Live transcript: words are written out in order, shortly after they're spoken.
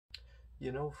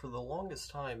You know, for the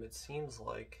longest time, it seems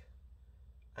like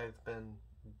I've been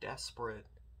desperate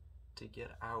to get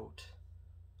out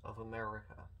of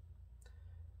America.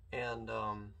 And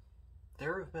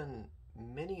there have been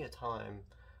many a time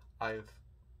I've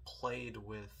played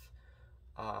with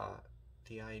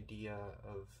the idea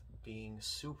of being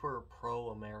super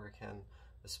pro-American,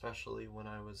 especially when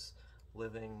I was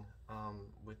living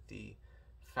with the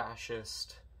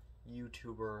fascist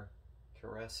YouTuber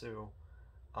Kuresu.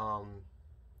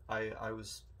 I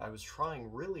was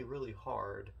trying really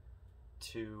hard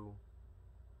to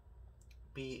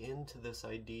be into this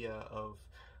idea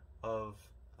of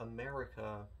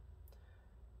America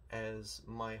as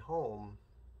my home,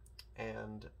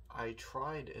 and I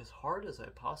tried as hard as I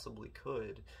possibly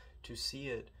could to see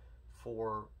it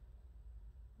for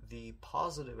the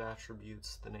positive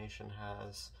attributes the nation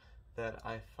has that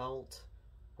I felt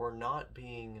were not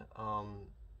being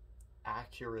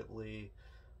accurately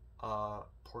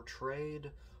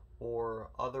portrayed or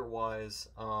otherwise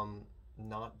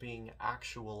not being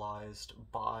actualized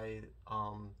by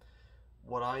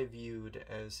what I viewed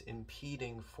as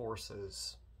impeding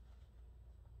forces.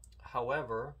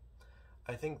 However,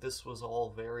 I think this was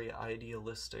all very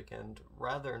idealistic and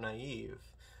rather naive,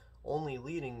 only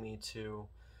leading me to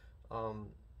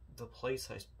the place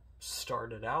I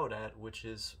started out at, which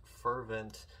is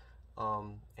fervent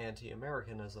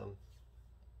anti-Americanism.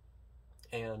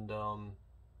 And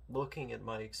looking at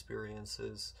my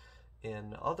experiences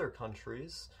in other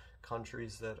countries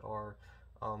that are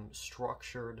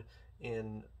structured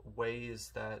in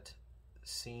ways that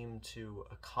seem to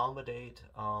accommodate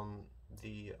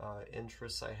the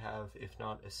interests I have, if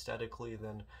not aesthetically,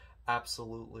 then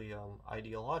absolutely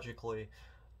ideologically,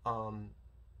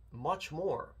 much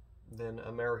more than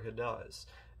America does.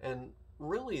 And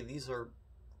really, these are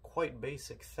quite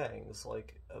basic things.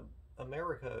 Like,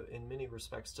 America, in many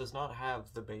respects, does not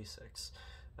have the basics.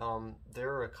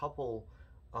 There are a couple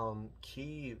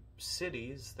key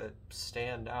cities that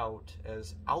stand out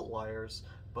as outliers,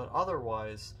 but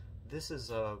otherwise, this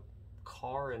is a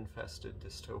car-infested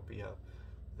dystopia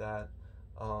that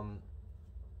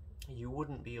you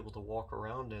wouldn't be able to walk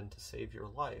around in to save your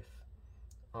life.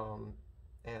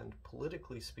 And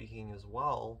politically speaking as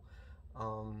well,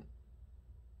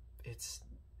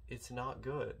 it's not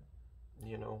good,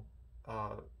 you know.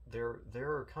 There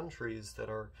are countries that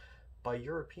are, by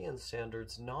European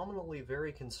standards, nominally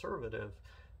very conservative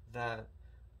that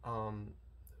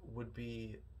would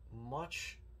be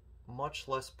much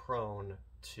less prone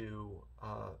to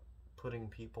putting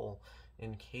people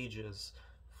in cages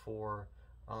for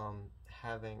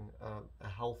having a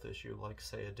health issue like,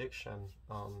 say, addiction.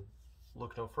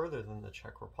 Look no further than the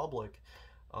Czech Republic.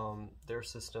 Their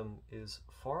system is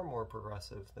far more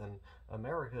progressive than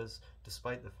America's,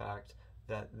 despite the fact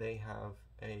that they have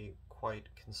a quite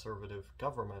conservative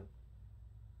government.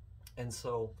 And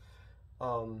so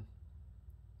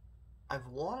I've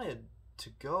wanted to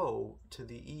go to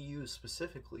the EU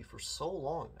specifically for so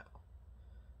long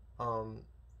now.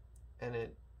 And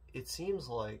it seems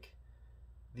like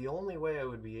the only way I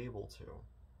would be able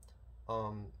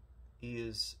to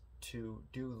is to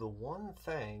do the one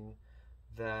thing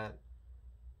that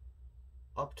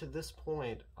up to this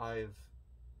point I've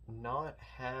not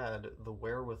had the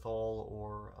wherewithal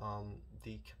or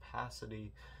the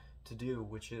capacity to do,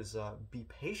 which is be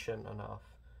patient enough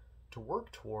to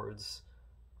work towards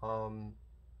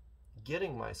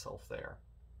getting myself there.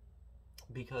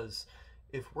 Because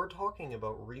if we're talking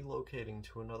about relocating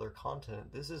to another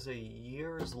continent, this is a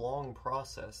years-long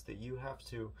process that you have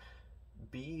to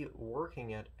be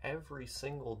working at every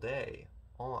single day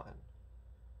on.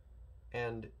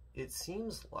 And it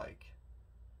seems like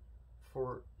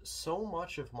for so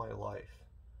much of my life,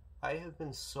 I have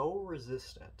been so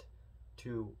resistant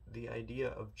to the idea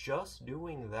of just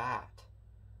doing that,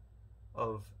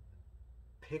 of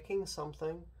picking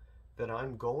something that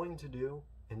I'm going to do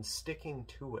and sticking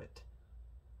to it.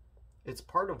 It's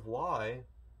part of why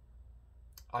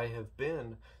I have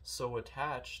been so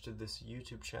attached to this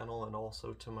YouTube channel and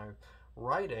also to my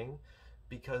writing,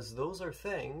 because those are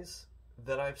things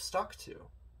that I've stuck to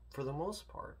for the most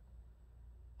part.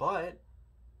 But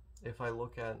if I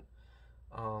look at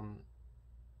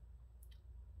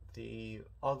the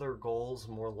other goals,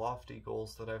 more lofty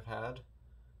goals that I've had,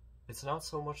 it's not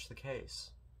so much the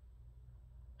case.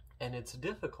 And it's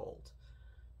difficult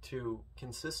to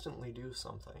consistently do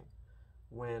something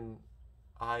when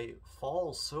I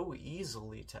fall so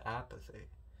easily to apathy.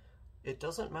 It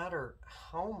doesn't matter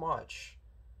how much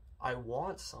I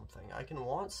want something. I can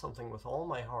want something with all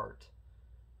my heart,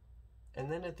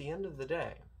 and then at the end of the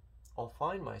day, I'll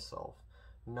find myself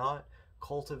not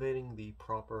cultivating the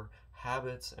proper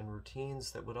habits and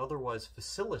routines that would otherwise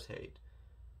facilitate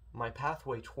my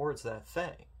pathway towards that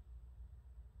thing,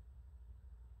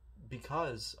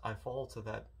 because I fall to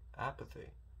that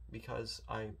apathy, because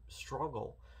I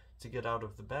struggle to get out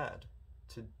of the bed,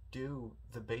 to do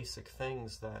the basic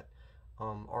things that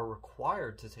are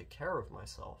required to take care of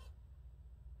myself.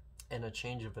 And a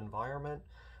change of environment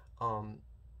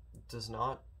does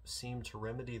not seem to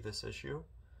remedy this issue.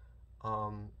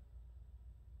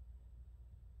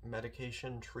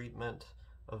 Medication, treatment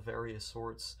of various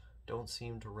sorts don't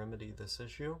seem to remedy this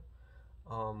issue.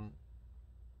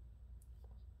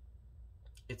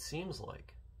 It seems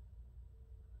like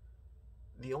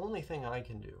the only thing I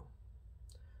can do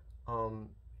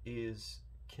is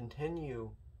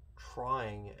continue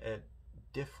trying at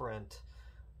different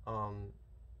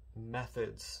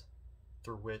methods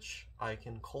through which I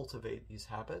can cultivate these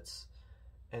habits,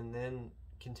 and then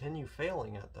continue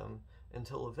failing at them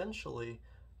until eventually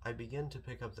I begin to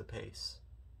pick up the pace.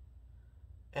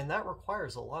 And that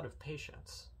requires a lot of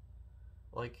patience.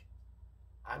 Like,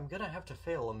 I'm gonna have to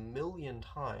fail 1,000,000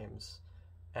 times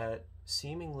at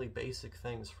seemingly basic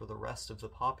things for the rest of the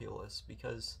populace,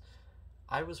 because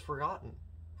I was forgotten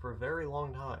for a very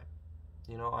long time.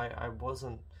 You know, I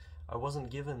wasn't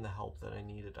given the help that I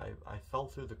needed. I fell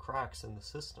through the cracks in the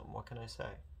system. What can I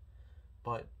say?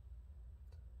 But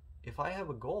if I have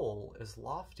a goal as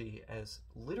lofty as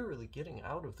literally getting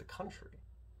out of the country,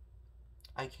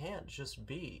 I can't just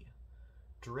be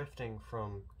drifting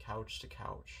from couch to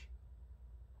couch.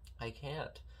 I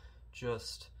can't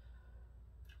just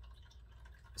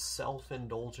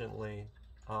self-indulgently,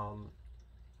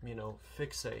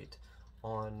 fixate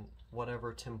on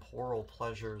whatever temporal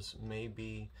pleasures may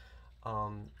be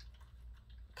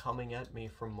coming at me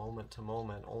from moment to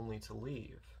moment only to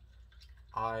leave.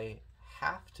 I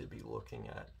have to be looking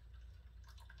at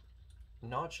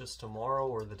not just tomorrow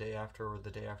or the day after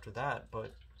that,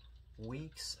 but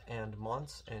weeks and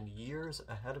months and years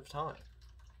ahead of time.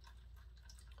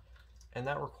 And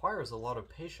that requires a lot of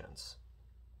patience.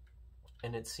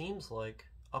 And it seems like,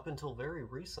 up until very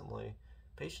recently,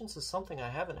 patience is something I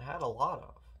haven't had a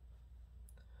lot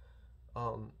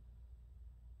of.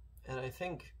 And I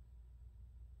think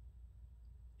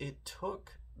it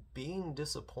took being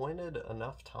disappointed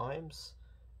enough times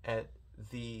at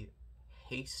the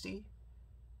hasty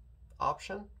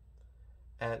option,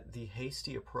 at the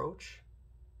hasty approach,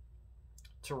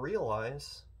 to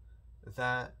realize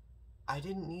that I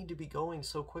didn't need to be going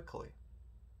so quickly.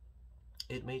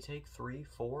 It may take 3,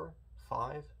 4,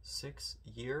 5, 6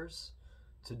 years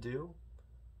to do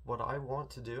what I want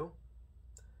to do,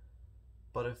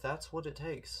 but if that's what it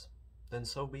takes, then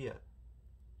so be it.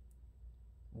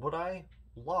 Would I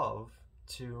love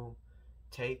to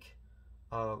take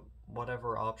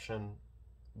whatever option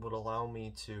would allow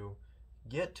me to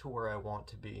get to where I want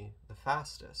to be the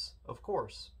fastest? Of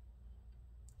course.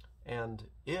 And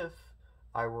if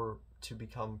I were to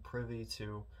become privy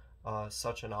to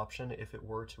such an option, if it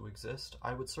were to exist,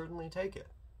 I would certainly take it.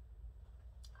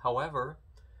 However,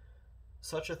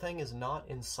 such a thing is not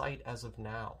in sight as of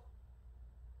now.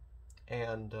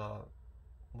 And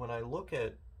when I look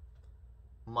at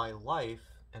my life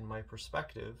and my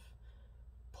perspective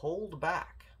pulled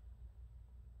back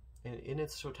in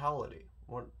its totality,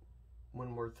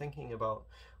 when we're thinking about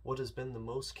what has been the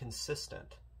most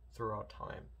consistent throughout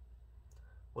time,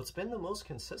 what's been the most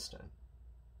consistent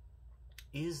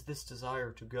is this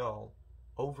desire to go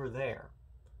over there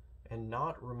and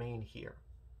not remain here.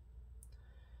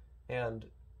 And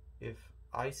if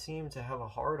I seem to have a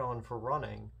hard-on for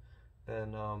running,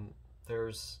 then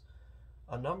there's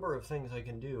a number of things I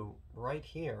can do right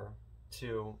here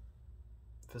to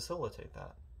facilitate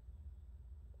that.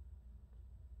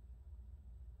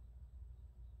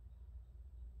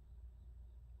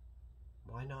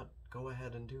 Why not go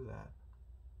ahead and do that?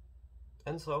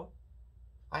 And so,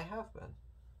 I have been.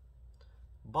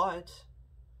 But,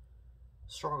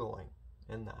 struggling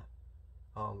in that.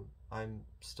 I'm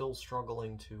still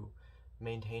struggling to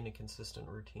maintain a consistent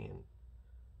routine.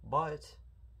 But,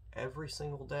 every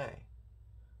single day,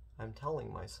 I'm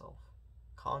telling myself,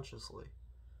 consciously,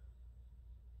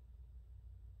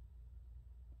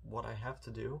 what I have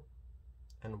to do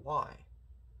and why.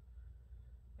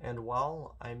 And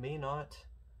while I may not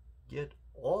get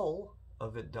all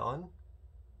of it done,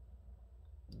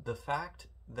 the fact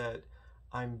that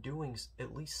I'm doing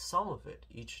at least some of it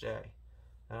each day,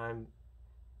 and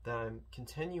that I'm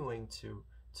continuing to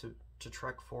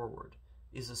trek forward,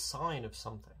 is a sign of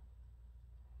something.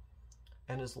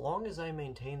 And as long as I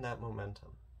maintain that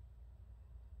momentum,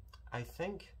 I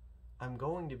think I'm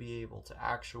going to be able to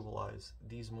actualize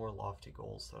these more lofty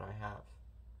goals that I have.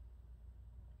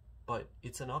 But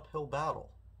it's an uphill battle,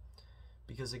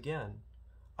 because again,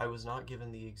 I was not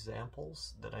given the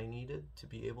examples that I needed to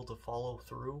be able to follow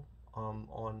through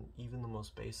on even the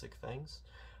most basic things.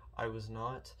 I was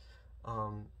not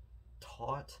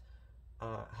taught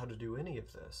how to do any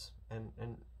of this,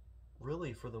 and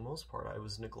really, for the most part, I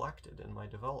was neglected in my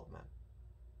development.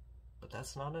 But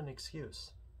that's not an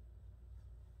excuse.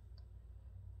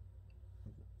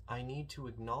 I need to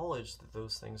acknowledge that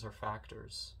those things are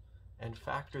factors and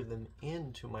factor them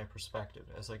into my perspective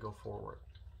as I go forward.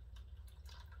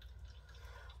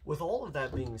 With all of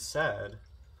that being said,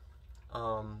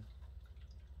 I've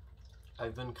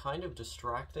been kind of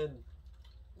distracted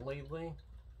lately.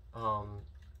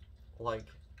 Like,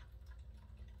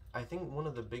 I think one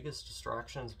of the biggest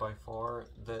distractions by far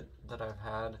that I've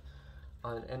had,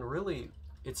 and really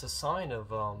it's a sign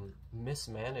of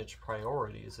mismanaged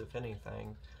priorities, if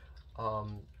anything,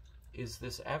 is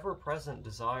this ever-present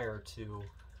desire to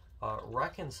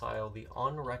reconcile the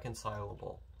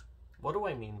unreconcilable. What do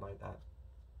I mean by that?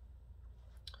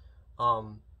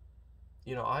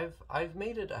 You know, I've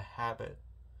made it a habit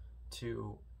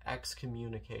to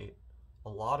excommunicate a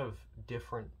lot of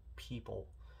different people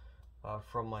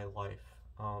from my life.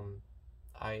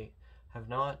 I have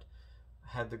not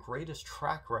had the greatest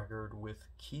track record with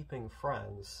keeping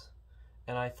friends,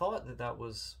 and I thought that that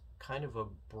was kind of a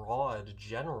broad,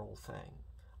 general thing.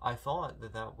 I thought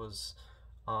that that was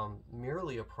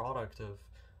merely a product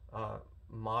of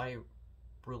my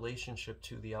relationship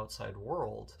to the outside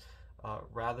world,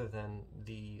 rather than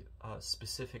the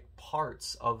specific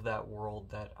parts of that world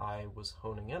that I was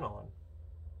honing in on.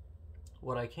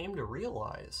 What I came to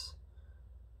realize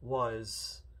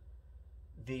was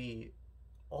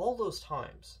all those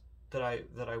times that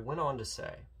I went on to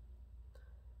say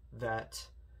that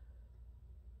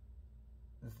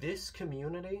this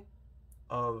community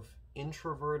of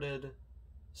introverted,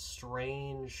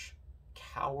 strange,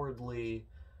 cowardly,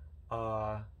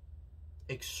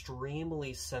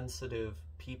 extremely sensitive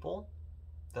people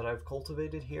that I've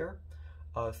cultivated here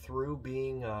through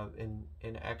being an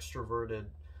extroverted,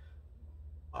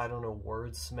 I don't know,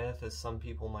 wordsmith, as some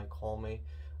people might call me,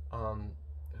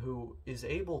 who is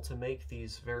able to make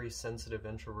these very sensitive,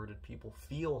 introverted people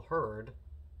feel heard.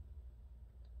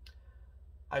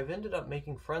 I've ended up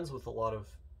making friends with a lot of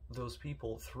those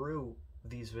people through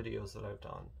these videos that I've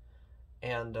done.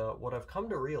 And what I've come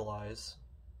to realize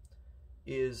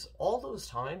is all those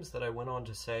times that I went on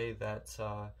to say that,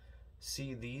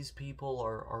 see, these people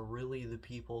are really the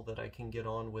people that I can get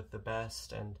on with the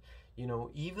best, and, you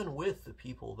know, even with the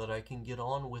people that I can get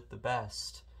on with the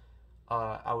best,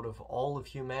 out of all of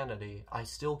humanity, I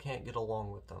still can't get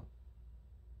along with them.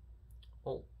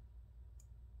 Well,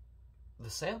 the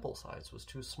sample size was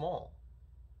too small.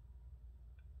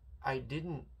 I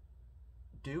didn't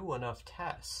do enough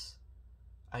tests.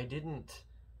 I didn't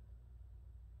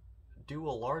do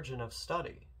a large enough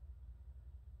study.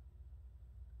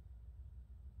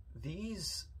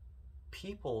 These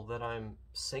people that I'm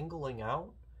singling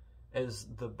out as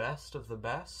the best of the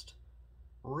best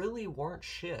really weren't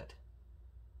shit.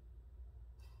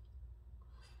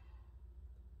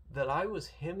 That I was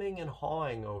hemming and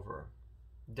hawing over,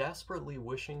 desperately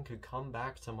wishing could come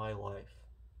back to my life.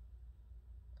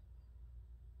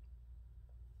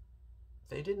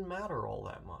 They didn't matter all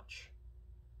that much,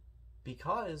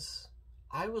 because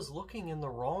I was looking in the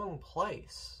wrong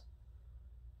place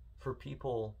for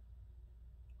people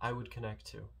I would connect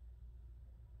to.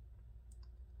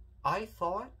 I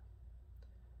thought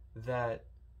that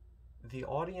the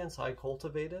audience I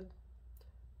cultivated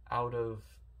out of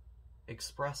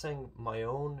expressing my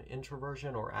own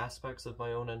introversion or aspects of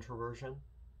my own introversion,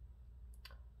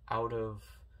 out of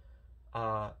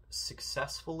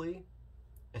successfully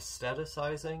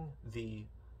aestheticizing the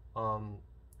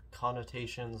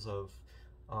connotations of,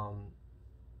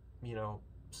 you know,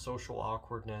 social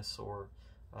awkwardness or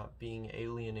being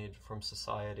alienated from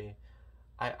society.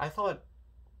 I thought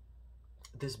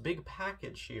this big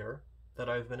package here that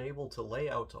I've been able to lay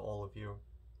out to all of you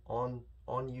on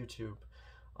YouTube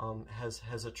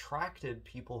has attracted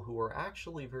people who are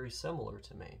actually very similar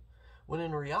to me, when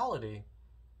in reality,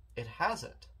 it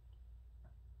hasn't.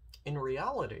 In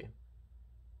reality,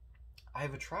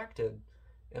 I've attracted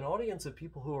an audience of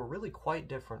people who are really quite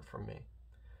different from me,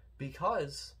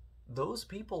 because those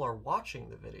people are watching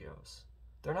the videos.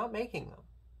 They're not making them.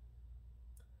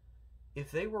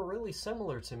 If they were really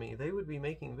similar to me, they would be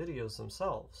making videos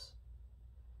themselves,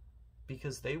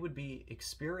 because they would be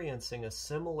experiencing a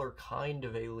similar kind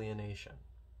of alienation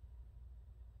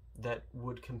that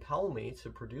would compel me to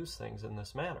produce things in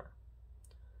this manner.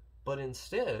 But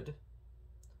instead,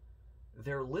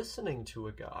 they're listening to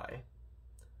a guy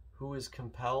who is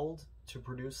compelled to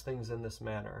produce things in this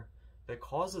manner that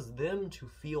causes them to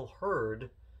feel heard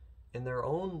in their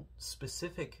own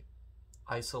specific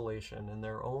isolation, in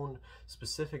their own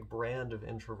specific brand of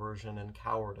introversion and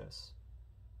cowardice.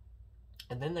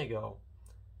 And then they go,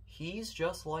 he's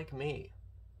just like me.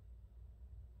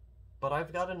 But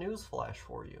I've got a news flash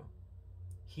for you.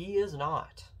 He is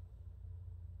not.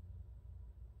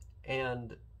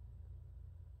 And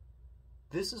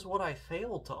this is what I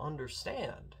failed to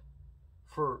understand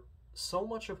for so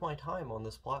much of my time on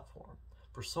this platform,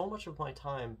 for so much of my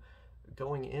time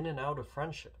going in and out of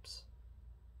friendships.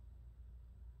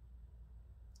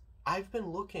 I've been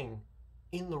looking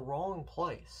in the wrong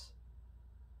place.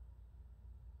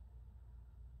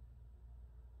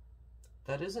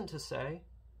 That isn't to say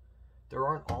there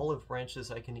aren't olive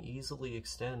branches I can easily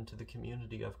extend to the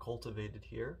community I've cultivated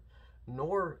here,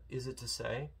 nor is it to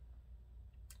say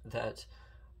that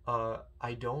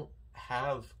I don't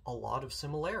have a lot of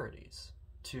similarities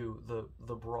to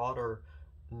the broader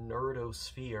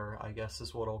nerdosphere, I guess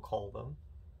is what I'll call them.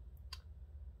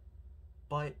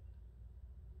 But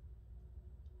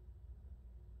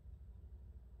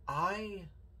I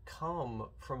come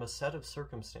from a set of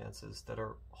circumstances that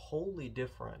are wholly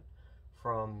different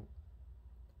from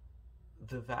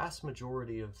the vast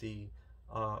majority of the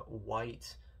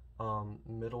white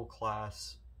middle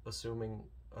class, assumedly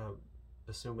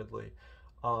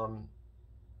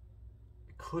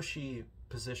cushy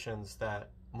positions that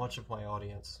much of my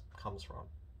audience comes from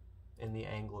in the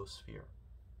Anglosphere.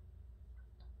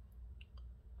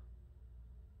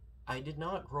 I did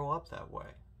not grow up that way.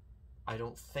 I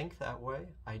don't think that way,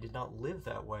 I did not live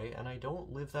that way, and I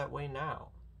don't live that way now.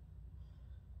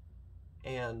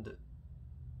 And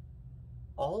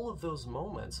all of those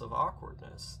moments of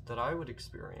awkwardness that I would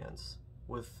experience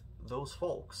with those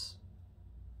folks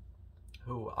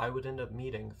who I would end up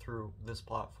meeting through this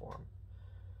platform,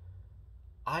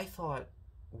 I thought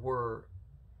were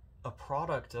a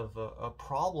product of a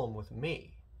problem with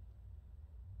me,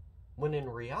 when in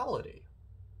reality,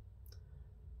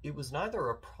 it was neither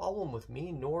a problem with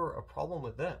me nor a problem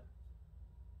with them.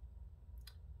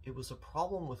 It was a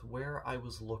problem with where I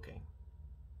was looking.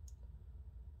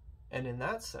 And in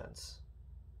that sense,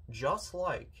 just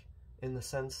like in the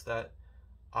sense that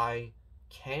I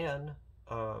can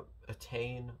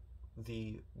attain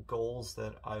the goals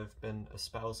that I've been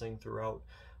espousing throughout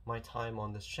my time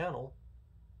on this channel,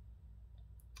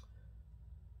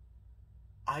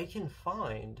 I can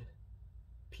find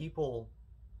people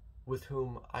with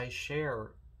whom I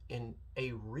share in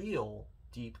a real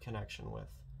deep connection with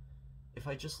if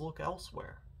I just look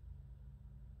elsewhere.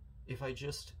 If I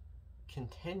just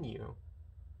continue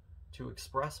to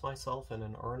express myself in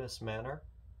an earnest manner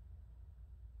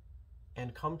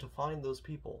and come to find those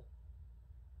people.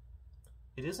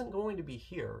 It isn't going to be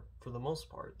here for the most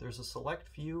part. There's a select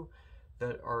few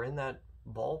that are in that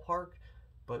ballpark,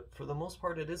 but for the most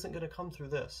part it isn't going to come through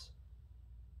this.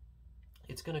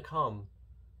 It's going to come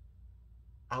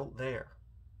out there.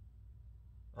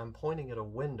 I'm pointing at a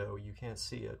window, you can't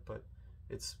see it, but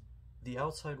it's the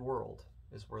outside world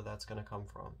is where that's going to come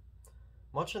from.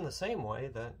 Much in the same way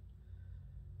that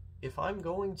if I'm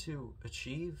going to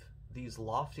achieve these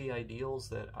lofty ideals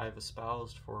that I've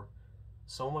espoused for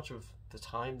so much of the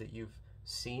time that you've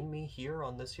seen me here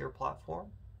on this here platform,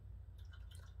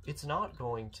 it's not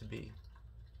going to be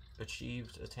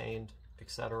achieved, attained,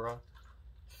 etc.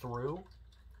 through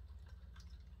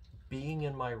being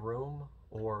in my room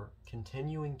or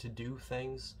continuing to do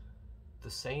things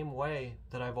the same way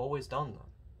that I've always done them.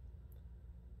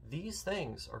 These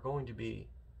things are going to be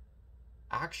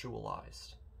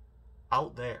actualized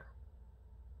out there.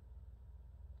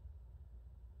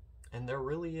 And there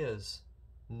really is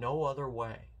no other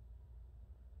way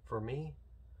for me,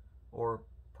 or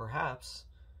perhaps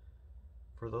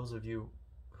for those of you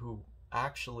who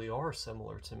actually are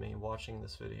similar to me watching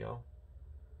this video,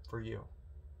 for you.